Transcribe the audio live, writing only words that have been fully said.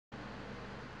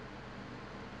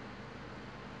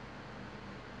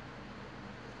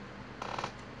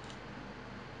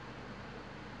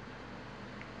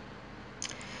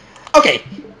Okay.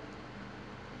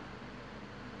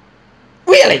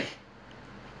 Really?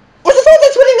 Was this all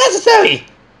that's really necessary?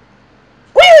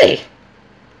 Really?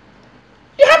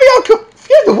 You had me all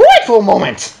confused and worried for a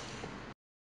moment.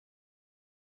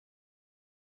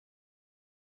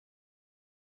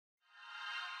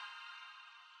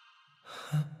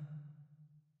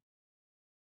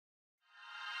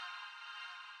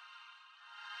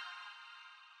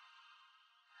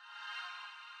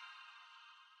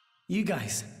 You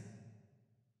guys.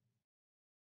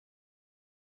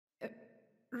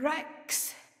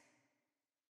 Rex.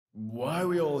 Why are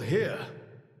we all here?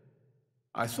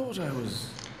 I thought I was...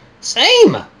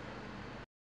 Same.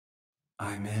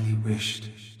 I merely wished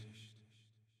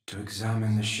to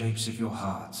examine the shapes of your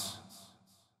hearts.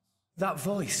 That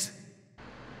voice.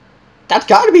 That's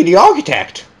gotta be the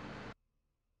architect.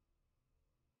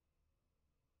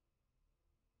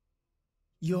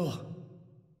 You're...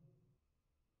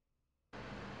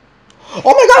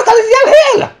 Oh my god, that is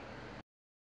Yell Hill!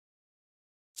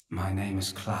 My name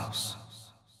is Klaus,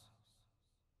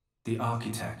 the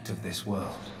architect of this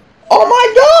world. Oh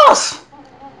my gosh!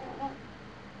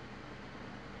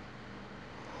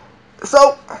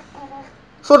 So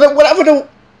that whatever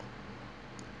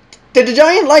did the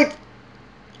giant like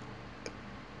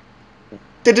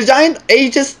did the giant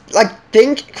ages like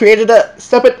think created a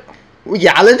separate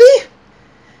reality?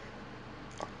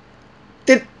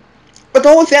 But the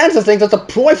whole Santa thing that's a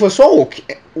ploy for Soul.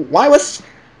 Why is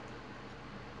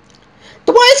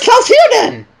Klaus here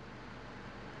then?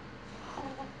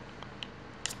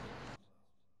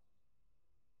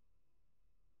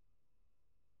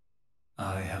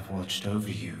 I have watched over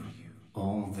you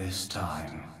all this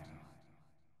time.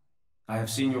 I have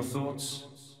seen your thoughts,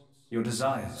 your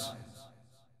desires,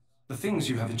 the things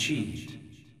you have achieved.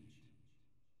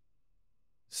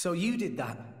 So you did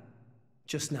that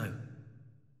just now?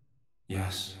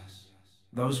 Yes,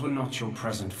 those were not your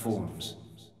present forms,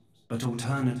 but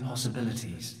alternate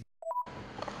possibilities.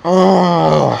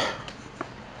 Oh.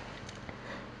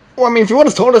 Well, I mean, if you would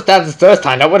have told us that the first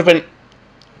time, that would have been,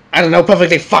 I don't know,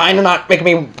 perfectly fine and not making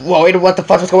me worried what the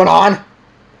fuck was going on.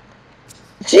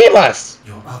 Jeebus!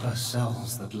 Your other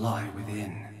selves that lie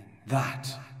within,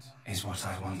 that is what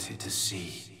I wanted to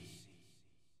see.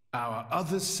 Our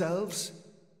other selves?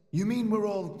 You mean we're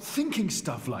all thinking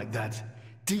stuff like that,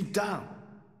 deep down?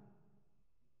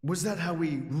 Was that how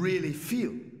we really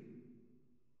feel?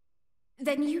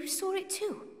 Then you saw it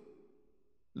too?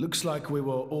 Looks like we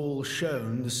were all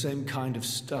shown the same kind of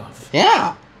stuff.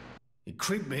 Yeah. It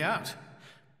creeped me out.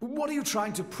 But what are you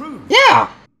trying to prove? Yeah.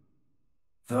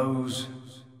 Those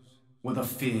were the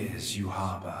fears you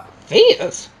harbor.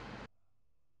 Fears?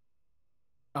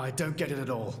 I don't get it at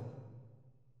all.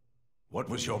 What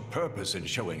was your purpose in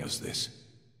showing us this?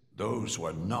 Those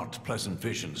were not pleasant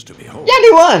visions to behold. Yeah,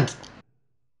 they weren't.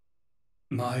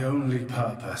 My only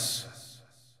purpose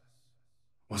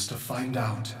was to find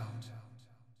out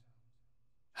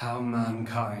how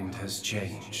mankind has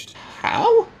changed.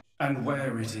 How? And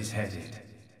where it is headed.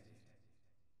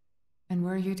 And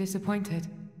were you disappointed?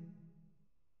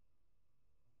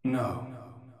 No.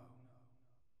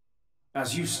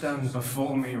 As you stand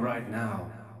before me right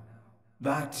now,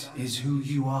 that is who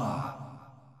you are.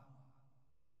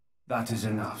 That is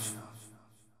enough.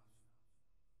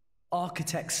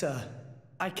 Architect, sir.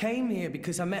 I came here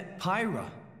because I met Pyra.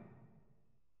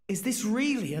 Is this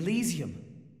really Elysium?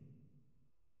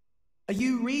 Are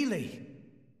you really?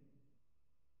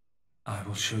 I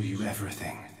will show you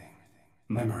everything.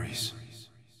 Memories.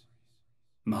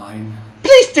 Mine.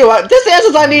 Please do it. There's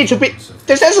answers I need to be.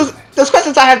 There's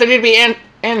questions I have that need to be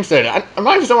answered. I'm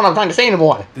not even sure what I'm trying to say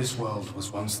anymore. This world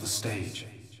was once the stage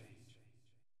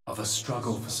of a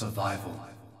struggle for survival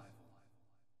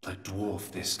that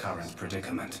dwarfed this current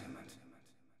predicament.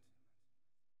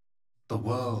 The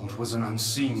world was an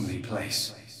unseemly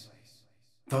place,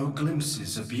 though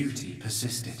glimpses of beauty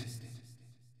persisted.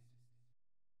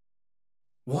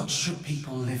 What should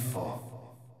people live for?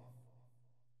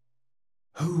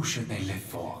 Who should they live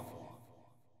for?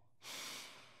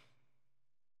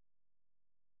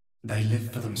 They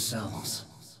live for themselves,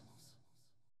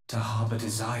 to harbor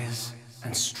desires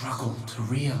and struggle to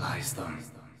realize them.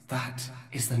 That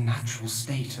is the natural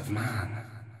state of man.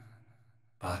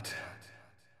 But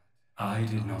I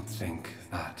did not think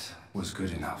that was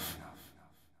good enough.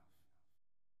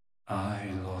 I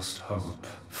lost hope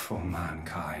for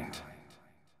mankind.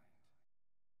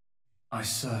 I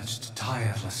searched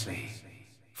tirelessly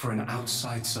for an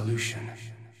outside solution.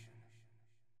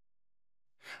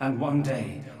 And one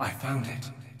day, I found it.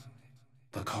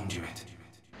 The conduit.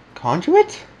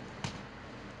 Conduit?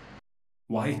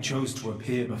 Why it chose to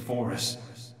appear before us,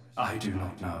 I do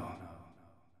not know.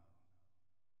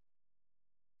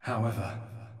 However,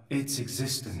 its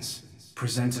existence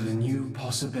presented a new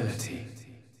possibility.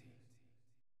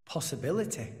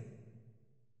 Possibility?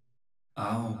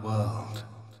 Our world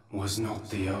was not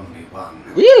the only one.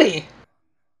 Really?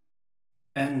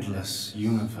 Endless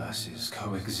universes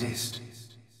coexist,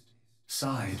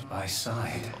 side by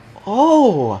side,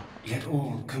 Oh, yet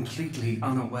all completely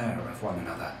unaware of one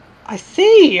another. I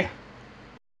see.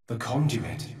 The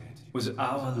conduit was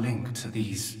our link to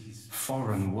these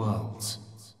foreign worlds.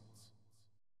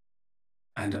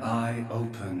 And I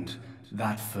opened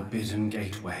that forbidden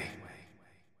gateway,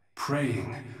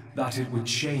 praying that it would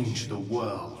change the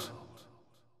world.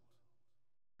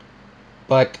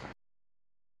 But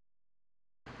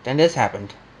then this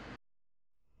happened.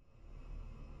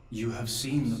 You have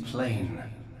seen the plane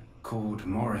called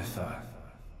Moritha,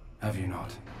 have you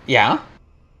not? Yeah?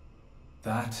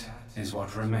 That is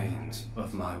what remains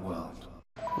of my world.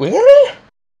 Really?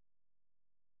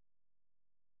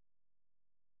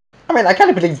 I mean, I kind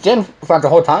of believed Jen throughout the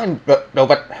whole time, but no,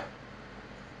 but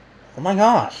oh my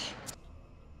gosh.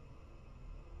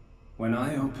 When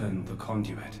I opened the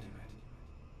conduit,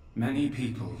 many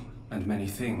people and many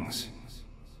things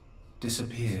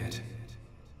disappeared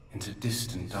into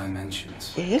distant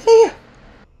dimensions. Really?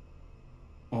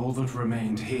 All that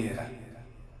remained here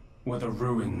were the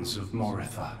ruins of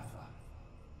Moritha.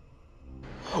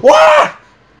 What?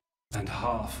 And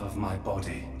half of my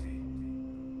body.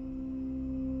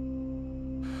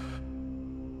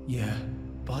 Your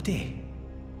body?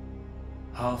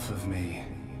 Half of me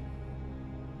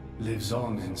lives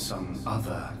on in some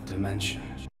other dimension.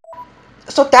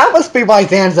 So that must be why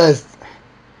Zanza's...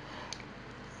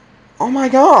 Oh my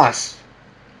gosh.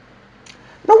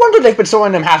 No wonder they've been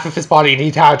showing him half of his body the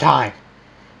entire time.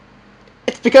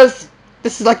 It's because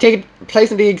this is like taking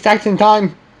place in the exact same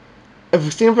time of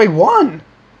Xenoblade 1.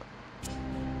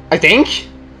 I think?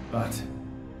 But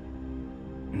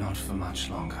not for much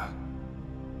longer.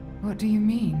 What do you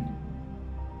mean?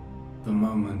 The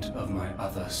moment of my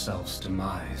other self's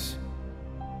demise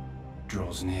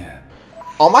draws near.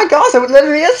 Oh my gosh, it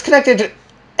literally is connected. It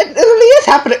literally is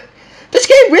happening. This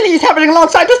game really is happening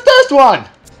alongside this first one.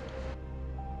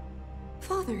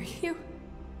 Father, you...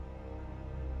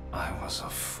 I was a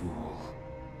fool.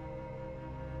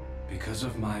 Because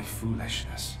of my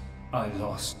foolishness, I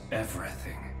lost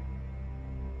everything.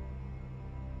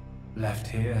 Left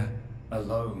here,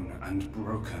 alone and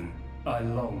broken, I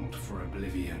longed for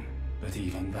oblivion, but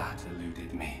even that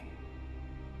eluded me.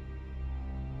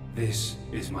 This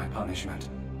is my punishment.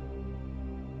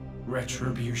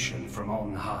 Retribution from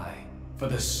on high, for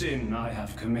the sin I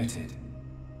have committed.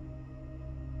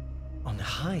 On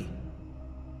high?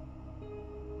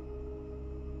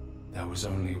 There was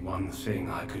only one thing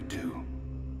I could do.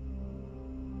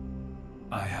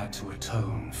 I had to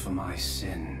atone for my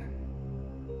sin.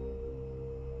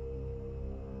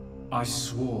 I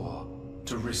swore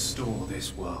to restore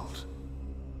this world.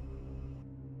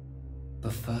 The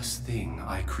first thing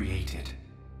I created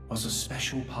was a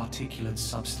special particulate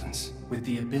substance with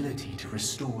the ability to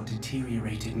restore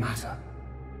deteriorated matter.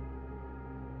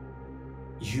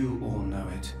 You all know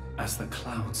it as the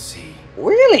Cloud Sea.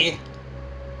 Really?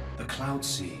 The Cloud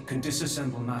Sea can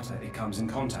disassemble matter it comes in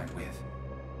contact with,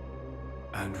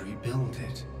 and rebuild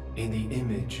it in the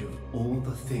image of all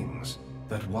the things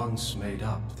that once made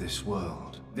up this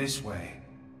world. This way,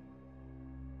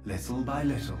 little by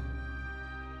little,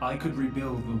 I could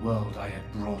rebuild the world I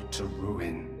had brought to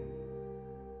ruin.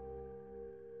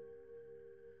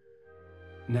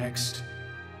 Next,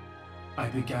 I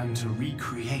began to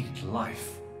recreate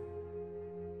life.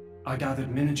 I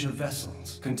gathered miniature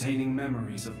vessels containing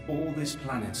memories of all this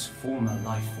planet's former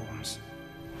life forms.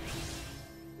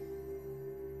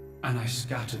 And I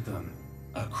scattered them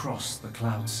across the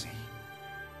Cloud Sea.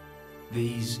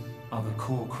 These are the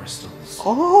core crystals.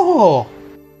 Oh.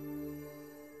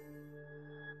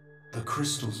 The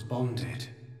crystals bonded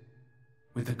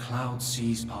with the Cloud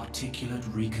Sea's particulate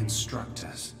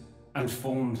reconstructors and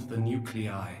formed the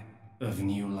nuclei of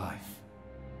new life.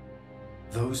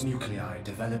 Those nuclei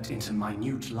developed into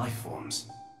minute life forms,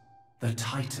 the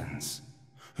Titans,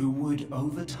 who would,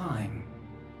 over time,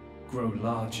 grow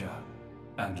larger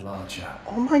and larger.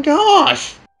 Oh my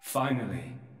gosh.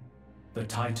 Finally, the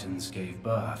Titans gave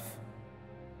birth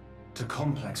to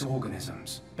complex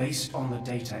organisms based on the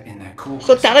data in their core.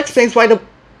 So that explains why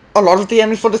a lot of the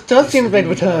enemies for this third Xenoblade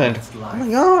returned. Oh my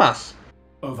gosh.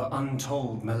 Over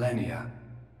untold millennia,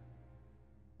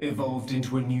 evolved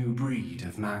into a new breed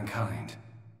of mankind.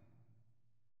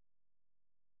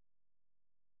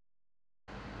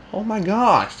 Oh my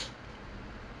gosh.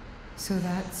 So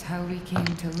that's how we came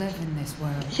to live in this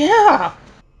world. Yeah.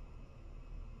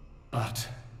 But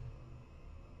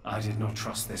I did not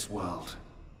trust this world,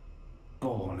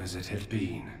 born as it had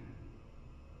been.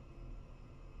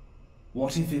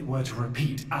 What if it were to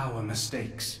repeat our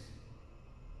mistakes?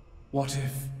 What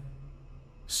if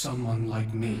someone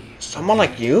like me... Someone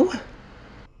like you?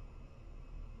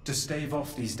 To stave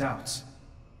off these doubts,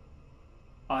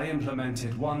 I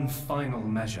implemented one final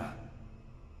measure.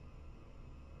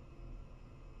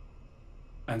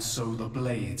 And so the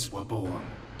Blades were born.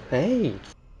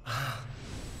 Blades?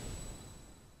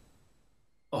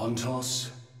 Ontos,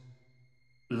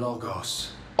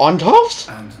 Logos, Ontos?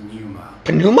 and Pneuma.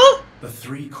 Pneuma? The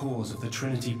three cores of the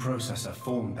Trinity processor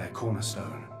formed their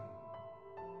cornerstone.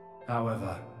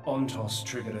 However, Ontos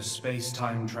triggered a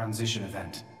space-time transition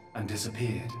event and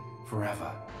disappeared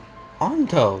forever.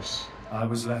 Ontos? I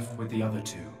was left with the other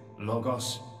two,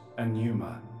 Logos and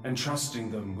Pneuma, entrusting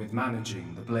them with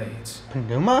managing the Blades.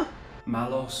 Pneuma?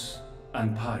 Malos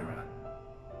and Pyra.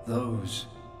 Those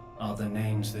are the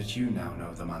names that you now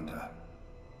know them under.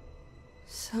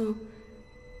 So...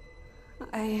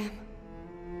 I am...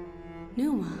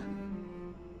 Pneuma.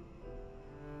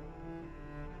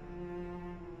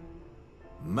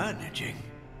 Managing?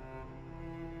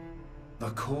 The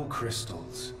core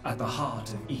crystals at the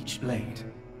heart of each blade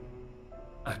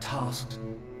are tasked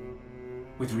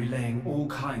with relaying all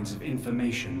kinds of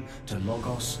information to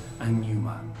Logos and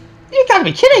Pneuma. You gotta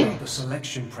be kidding! About the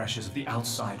selection pressures of the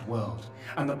outside world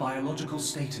and the biological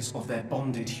status of their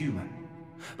bonded human,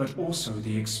 but also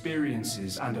the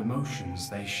experiences and emotions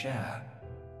they share.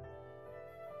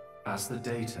 As the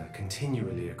data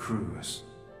continually accrues,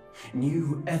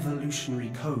 new evolutionary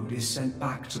code is sent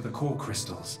back to the core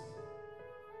crystals.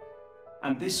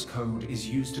 And this code is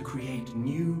used to create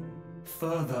new,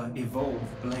 further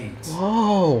evolved blades.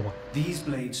 Whoa! These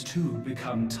blades too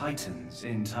become titans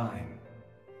in time,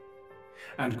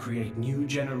 and create new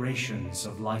generations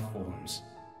of life forms.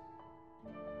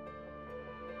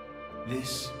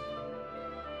 This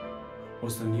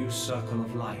was the new circle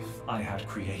of life I had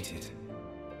created.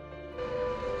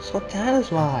 So that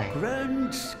is why.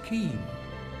 Grand scheme.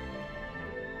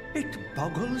 It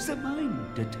boggles the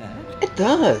mind a tad. It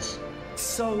does.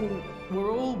 So,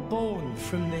 we're all born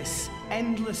from this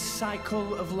endless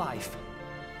cycle of life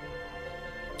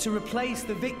to replace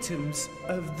the victims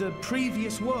of the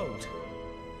previous world.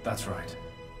 That's right.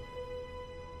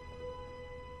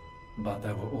 But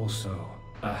there were also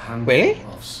a handful Really?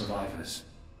 of survivors.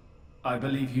 I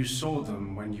believe you saw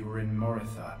them when you were in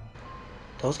Moritha.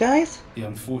 Those guys? The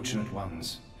unfortunate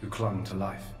ones who clung to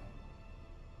life.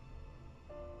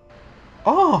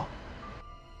 Oh!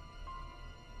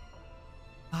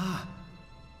 Ah.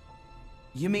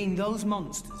 You mean those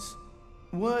monsters?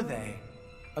 Were they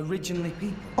originally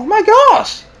people? Oh my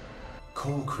gosh!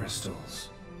 Core crystals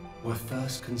were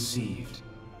first conceived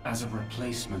as a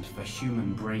replacement for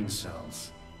human brain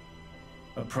cells.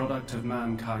 A product of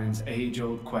mankind's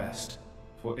age-old quest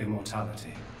for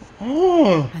immortality.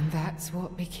 Oh! And that's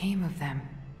what became of them.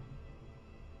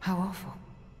 How awful.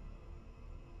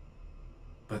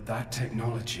 But that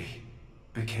technology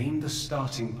became the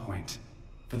starting point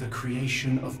for the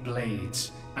creation of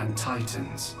blades and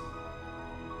titans.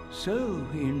 So,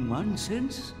 in one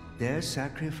sense, their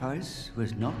sacrifice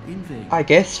was not in vain. I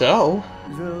guess so.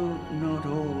 Though not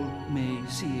all may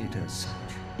see it as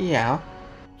such. Yeah.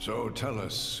 So tell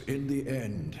us, in the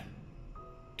end,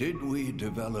 did we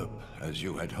develop as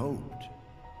you had hoped?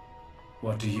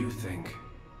 What do you think?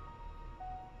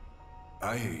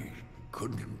 I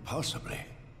couldn't possibly.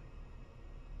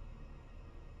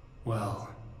 Well,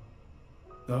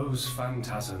 those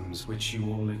phantasms which you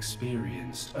all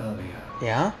experienced earlier,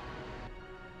 Yeah?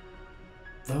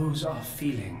 those are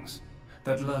feelings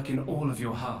that lurk in all of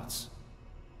your hearts.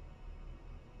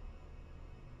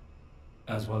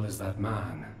 As well as that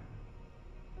man,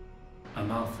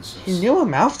 Amalthus. You knew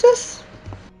Amalthus?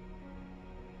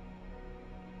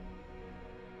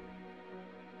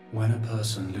 When a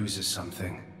person loses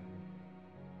something,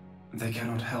 they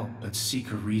cannot help but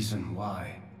seek a reason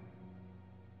why.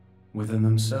 Within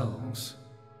themselves,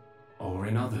 or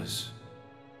in others.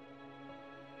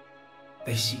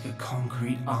 They seek a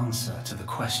concrete answer to the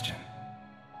question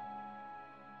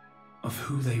of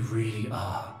who they really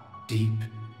are, deep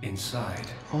inside.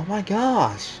 Oh my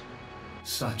gosh.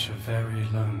 Such a very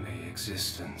lonely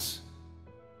existence.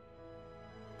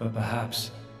 But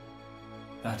perhaps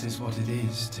that is what it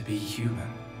is to be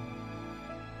human.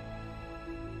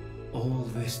 All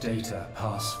this data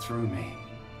passed through me,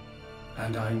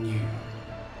 and I knew.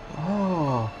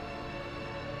 Oh.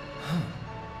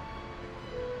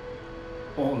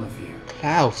 All of you.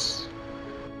 Klaus.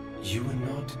 You were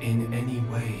not in any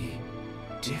way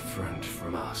different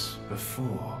from us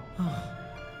before.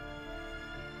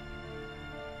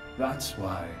 That's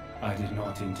why I did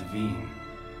not intervene.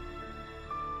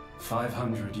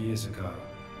 500 years ago,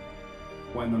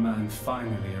 when the man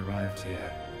finally arrived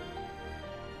here,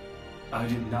 I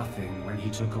did nothing when he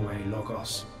took away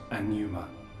Logos and Pneuma.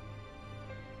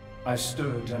 I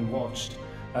stood and watched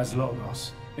as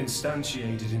Logos,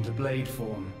 instantiated into blade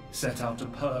form, set out to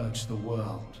purge the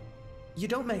world. You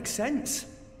don't make sense.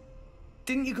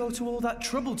 Didn't you go to all that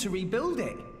trouble to rebuild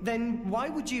it? Then why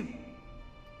would you...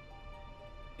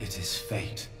 It is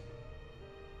fate.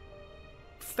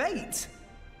 Fate?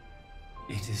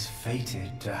 It is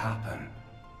fated to happen.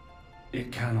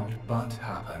 It cannot but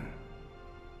happen.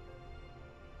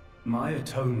 My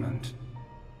atonement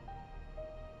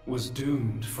was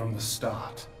doomed from the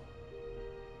start.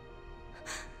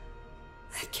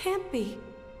 That can't be.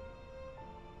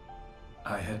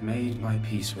 I had made my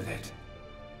peace with it.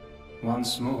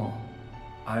 Once more,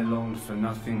 I longed for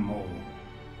nothing more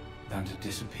than to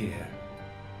disappear.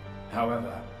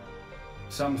 However,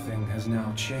 something has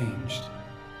now changed.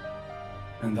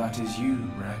 And that is you,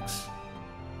 Rex.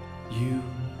 You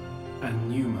and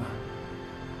Pneuma.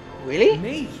 Really?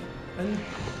 Me? And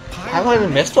Pyro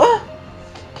and Mithra?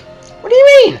 What do you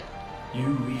mean? You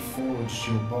reforged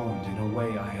your bond in a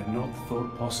way I had not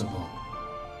thought possible.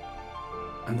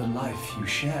 And the life you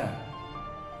share.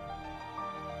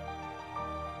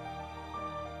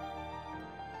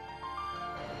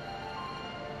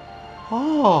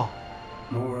 Oh.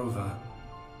 Moreover,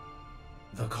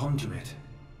 the conduit,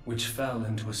 which fell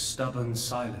into a stubborn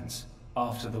silence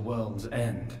after the world's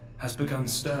end, has begun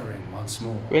stirring once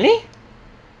more. Really?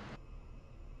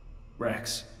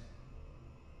 Rex,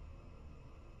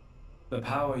 the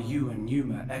power you and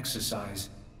Pneuma exercise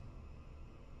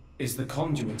is the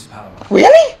conduit's power.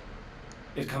 Really?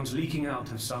 It comes leaking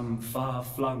out of some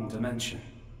far-flung dimension.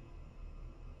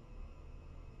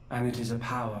 And it is a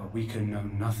power we can know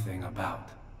nothing about.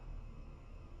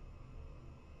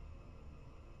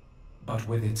 But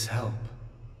with its help,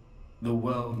 the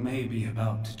world may be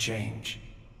about to change.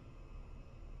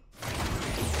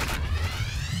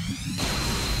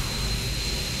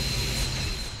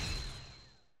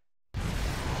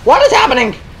 What is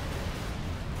happening?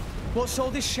 what's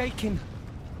all this shaking?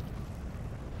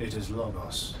 It is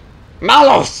Logos.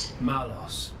 Malos!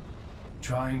 Malos.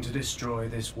 Trying to destroy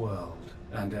this world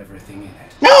and everything in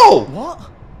it. No!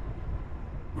 What?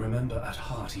 Remember, at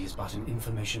heart he is but an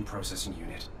information processing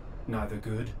unit. Neither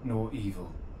good nor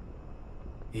evil.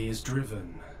 He is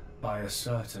driven by a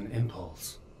certain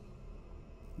impulse.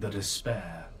 The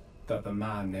despair that the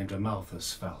man named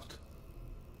Amalthus felt.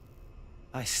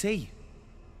 I see.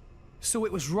 So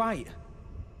it was right.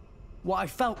 What I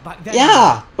felt back then.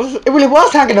 Yeah! It really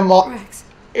was talking to Malos. Rex,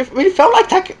 It really felt like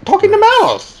talking to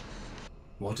Malos.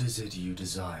 What is it you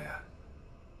desire?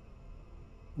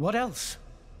 What else?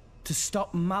 To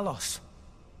stop Malos.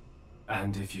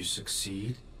 And if you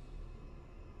succeed?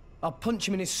 I'll punch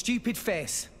him in his stupid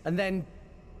face, and then...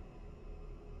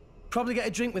 probably get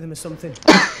a drink with him or something.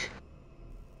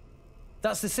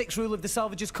 That's the 6th rule of the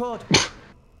Salvager's Code.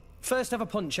 First have a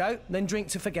punch out, then drink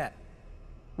to forget.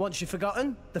 Once you've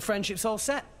forgotten, the friendship's all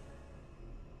set.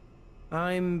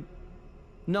 I'm...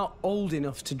 not old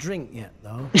enough to drink yet,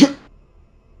 though.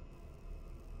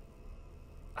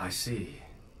 I see.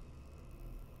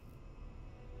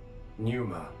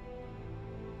 Pneuma.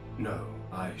 No,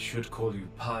 I should call you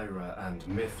Pyra and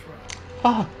Mithra.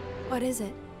 Oh. what is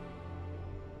it?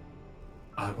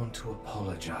 I want to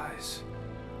apologize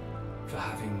for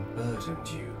having burdened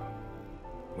you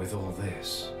with all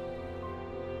this.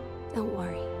 Don't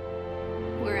worry.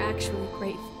 We're actually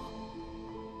grateful.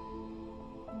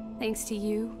 Thanks to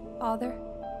you, Father,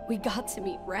 we got to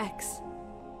meet Rex.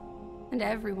 And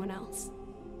everyone else.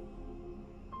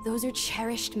 Those are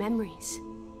cherished memories.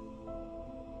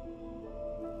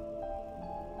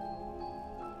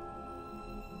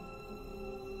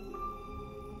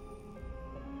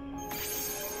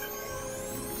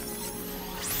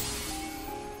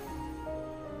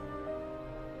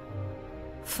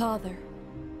 Father.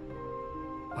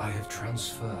 I have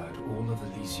transferred all of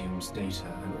Elysium's data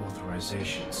and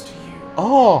authorizations to you.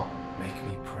 Oh. Make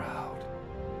me proud.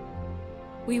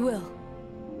 We will.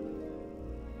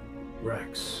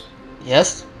 Rex,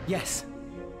 Yes? Yes.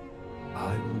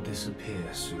 I will disappear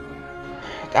soon.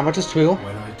 That much is true.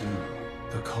 When I do,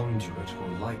 the conduit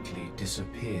will likely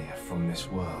disappear from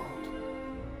this world.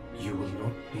 You will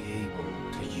not be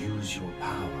able to use your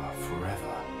power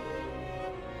forever.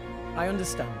 I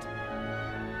understand.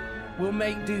 We'll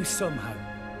make do somehow.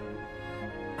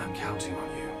 I'm counting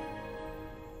on you.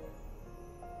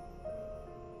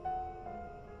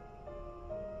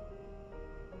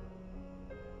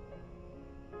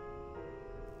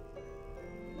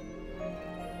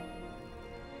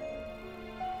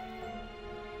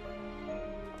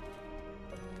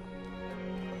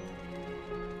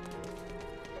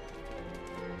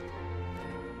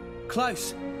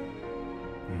 Klaus.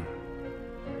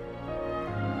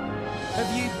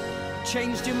 Have you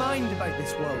changed your mind about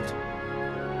this world?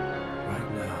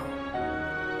 Right now,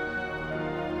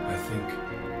 I think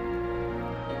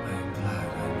I am glad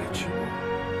I met you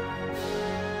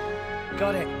all.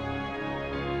 Got it.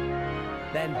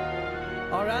 Then,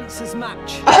 our answers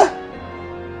match.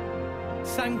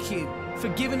 Thank you for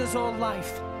giving us all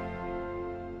life.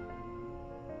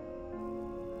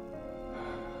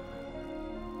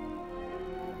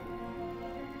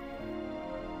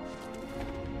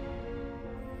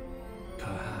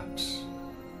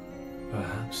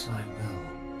 Perhaps I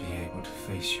will be able to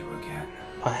face you again.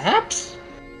 Perhaps?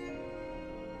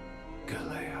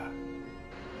 Galea.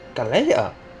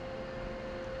 Galea?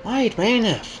 Wait,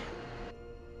 Mayneth.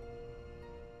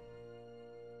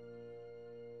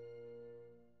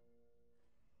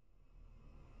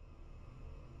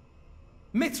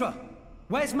 Mitra,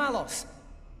 where's Malos?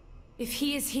 If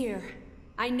he is here,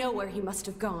 I know where he must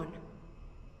have gone.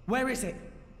 Where is it?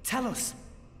 Tell us.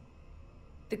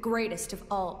 The greatest of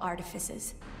all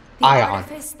artifices. The Ion.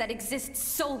 artifice that exists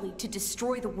solely to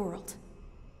destroy the world.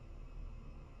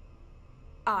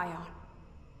 Ion.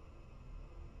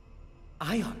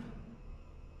 Ion?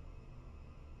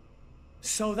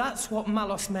 So that's what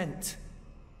Malos meant.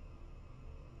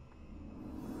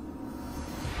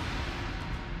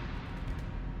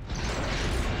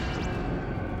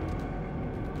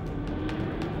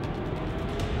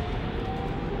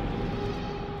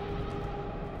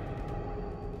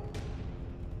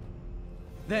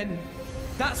 Then,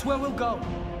 that's where we'll go.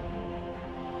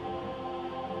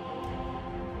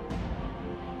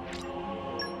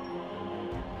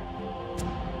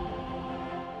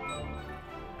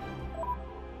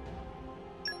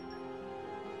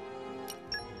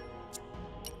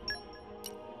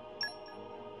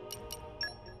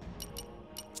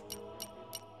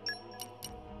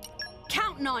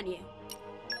 Counting on you.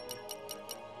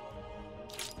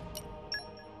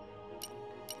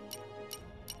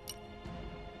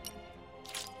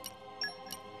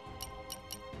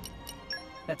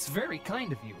 That's very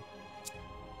kind of you.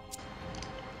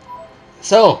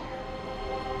 So,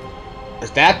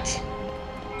 with that,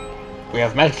 we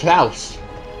have met Klaus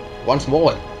once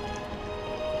more.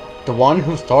 The one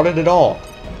who started it all.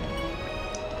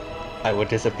 I will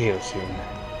disappear soon.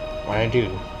 When I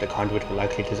do, the conduit will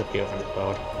likely disappear from this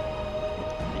world.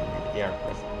 Yeah,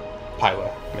 with Pyro,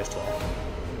 Mr.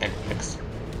 and X.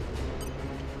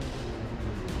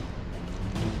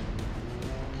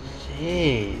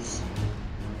 Jeez.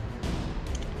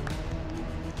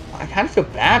 I kind of feel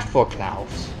bad for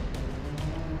Klaus.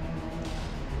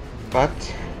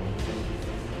 But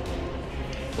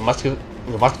we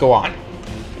must go on.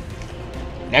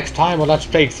 Next time on Let's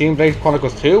Play Xenoblade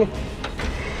Chronicles 2,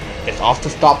 it's off to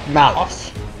stop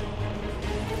Malos.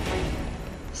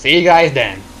 See you guys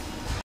then.